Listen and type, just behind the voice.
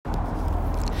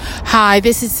Hi,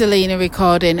 this is Selena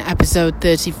recording episode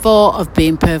 34 of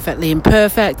Being Perfectly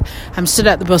Imperfect. I'm stood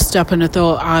at the bus stop and I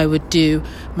thought I would do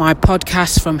my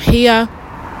podcast from here.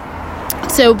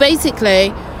 So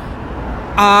basically,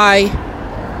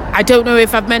 I don't know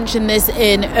if I've mentioned this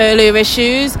in earlier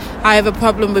issues. I have a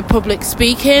problem with public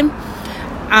speaking,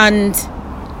 and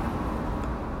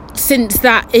since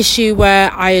that issue where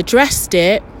I addressed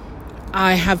it,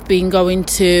 I have been going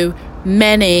to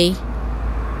many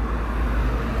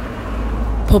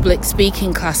public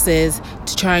speaking classes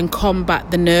to try and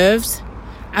combat the nerves.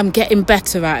 I'm getting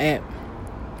better at it.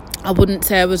 I wouldn't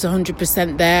say I was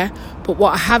 100% there, but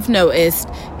what I have noticed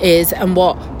is, and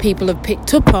what people have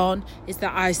picked up on, is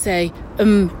that I say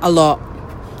a lot.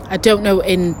 I don't know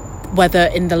whether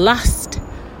in the last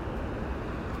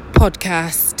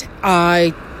podcast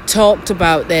I talked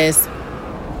about this,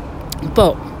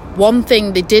 but one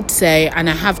thing they did say, and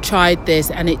I have tried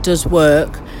this and it does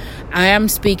work, I am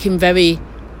speaking very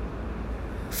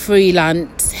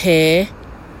freelance here,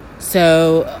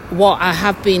 so what I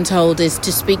have been told is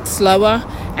to speak slower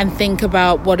and think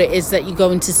about what it is that you're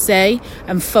going to say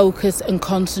and focus and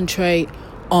concentrate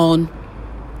on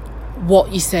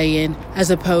what you're saying, as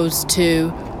opposed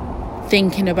to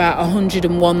thinking about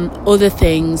 101 other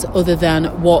things other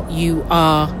than what you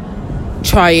are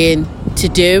trying to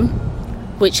do,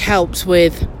 which helps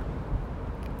with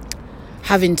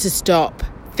having to stop,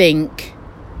 think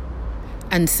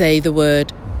and say the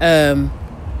word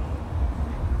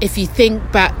If you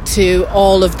think back to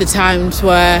all of the times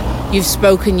where you've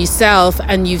spoken yourself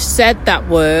and you've said that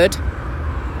word,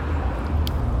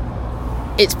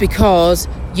 it's because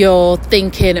you're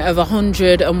thinking of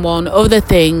 101 other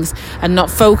things and not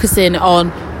focusing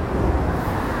on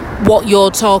what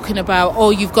you're talking about,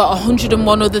 or you've got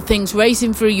 101 other things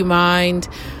racing through your mind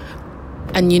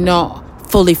and you're not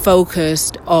fully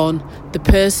focused on the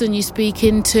person you're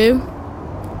speaking to.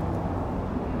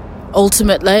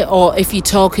 Ultimately, or if you're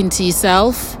talking to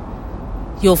yourself,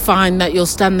 you'll find that you'll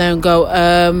stand there and go,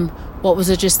 what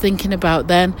was I just thinking about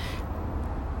then?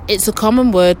 It's a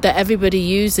common word that everybody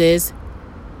uses.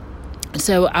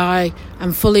 So I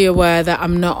am fully aware that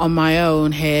I'm not on my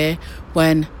own here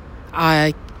when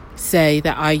I say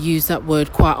that I use that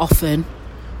word quite often,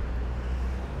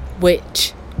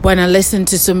 which when I listen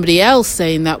to somebody else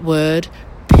saying that word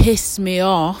pissed me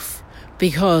off,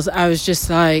 because I was just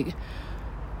like,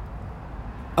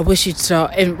 I wish you'd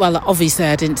start. Well, obviously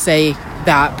I didn't say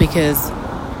that because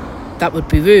that would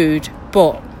be rude,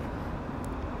 but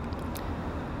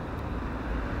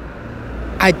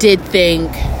I did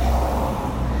think,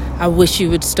 I wish you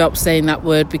would stop saying that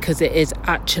word, because it is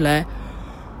actually,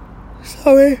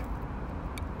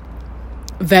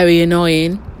 very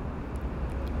annoying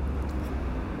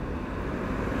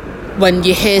when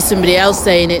you hear somebody else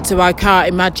saying it. So I can't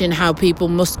imagine how people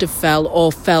must have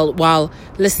felt while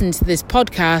listening to this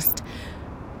podcast,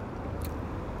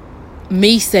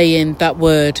 me saying that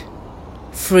word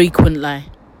frequently.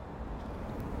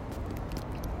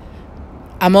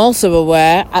 I'm also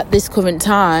aware at this current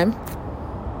time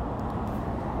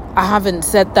I haven't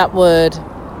said that word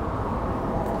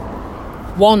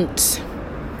once.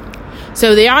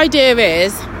 So the idea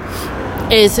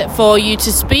is for you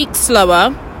to speak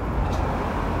slower,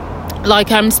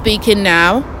 like I'm speaking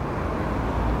now,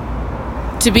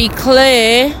 to be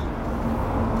clear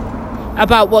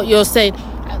about what you're saying.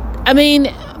 I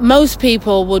mean, most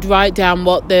people would write down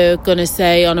what they're going to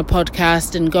say on a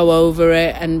podcast and go over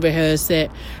it and rehearse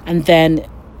it and then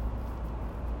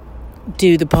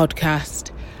do the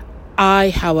podcast. I,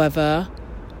 however,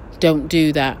 don't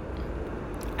do that.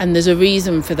 And there's a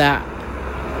reason for that,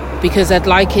 because I'd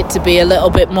like it to be a little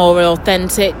bit more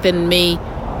authentic than me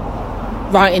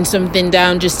writing something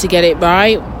down just to get it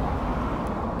right.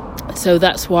 So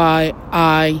that's why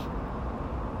I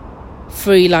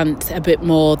freelance a bit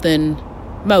more than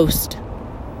most.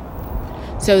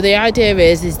 So the idea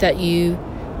is that you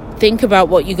think about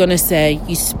what you're going to say,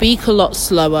 you speak a lot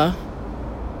slower,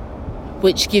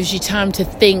 which gives you time to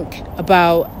think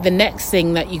about the next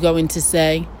thing that you're going to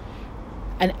say,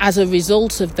 and as a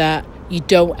result of that, you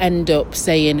don't end up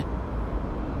saying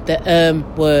the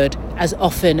word as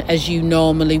often as you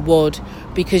normally would,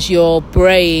 because your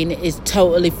brain is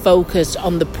totally focused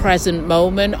on the present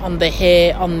moment, on the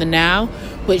here, on the now,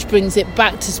 which brings it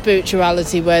back to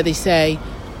spirituality, where they say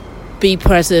be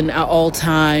present at all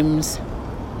times.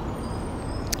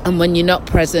 And when you're not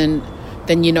present,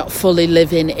 then you're not fully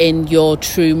living in your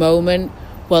true moment.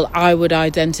 Well, I would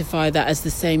identify that as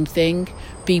the same thing.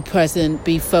 Be present,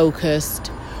 be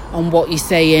focused on what you're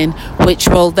saying, which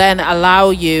will then allow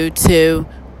you to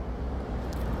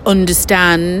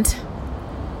understand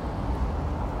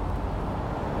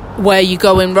where you're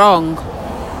going wrong,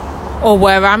 or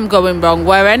where I'm going wrong,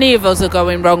 where any of us are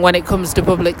going wrong when it comes to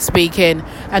public speaking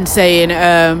and saying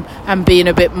and being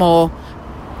a bit more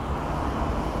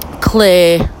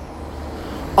clear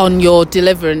on your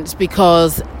deliverance,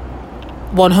 because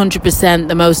 100%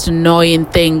 the most annoying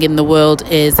thing in the world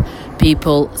is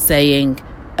people saying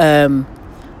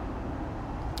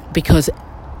because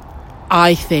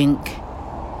I think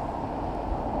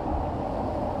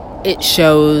it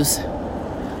shows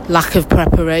lack of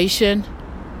preparation,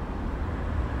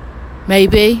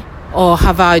 maybe, or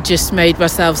have I just made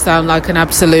myself sound like an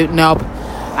absolute knob?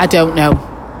 I don't know.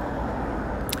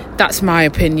 That's my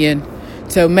opinion.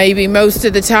 So maybe most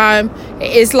of the time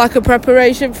it is lack of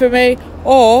preparation for me,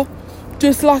 or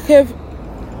just lack of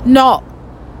not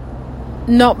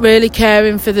really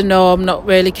caring for the norm, not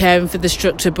really caring for the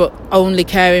structure, but only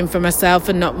caring for myself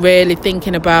and not really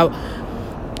thinking about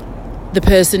the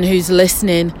person who's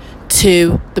listening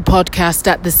to the podcast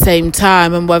at the same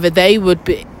time, and whether they would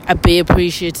be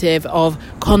appreciative of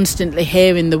constantly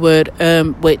hearing the word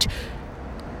which,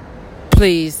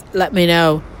 please let me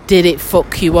know, did it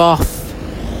fuck you off?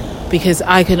 Because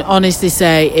I can honestly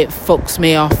say it fucks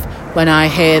me off when I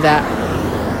hear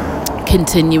that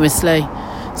continuously.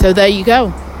 So there you go.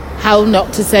 How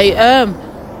not to say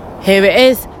Here it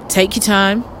is. Take your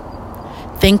time.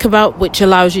 Think about, which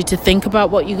allows you to think about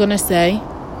what you're going to say,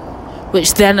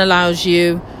 which then allows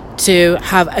you to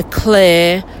have a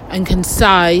clear and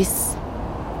concise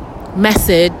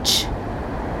message,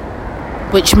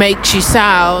 which makes you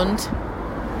sound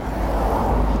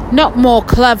not more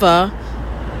clever.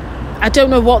 I don't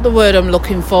know what the word I'm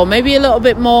looking for. Maybe a little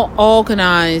bit more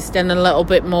organised and a little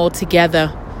bit more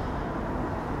together.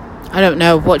 I don't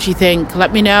know. What do you think?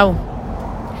 Let me know.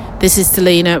 This is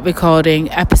Selena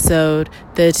recording episode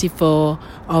 34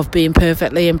 of Being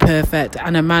Perfectly Imperfect,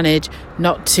 and I managed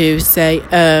not to say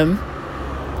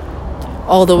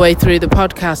all the way through the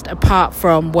podcast, apart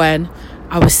from when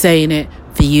I was saying it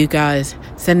for you guys.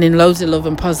 Sending loads of love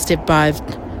and positive vibes.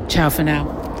 Ciao for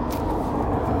now.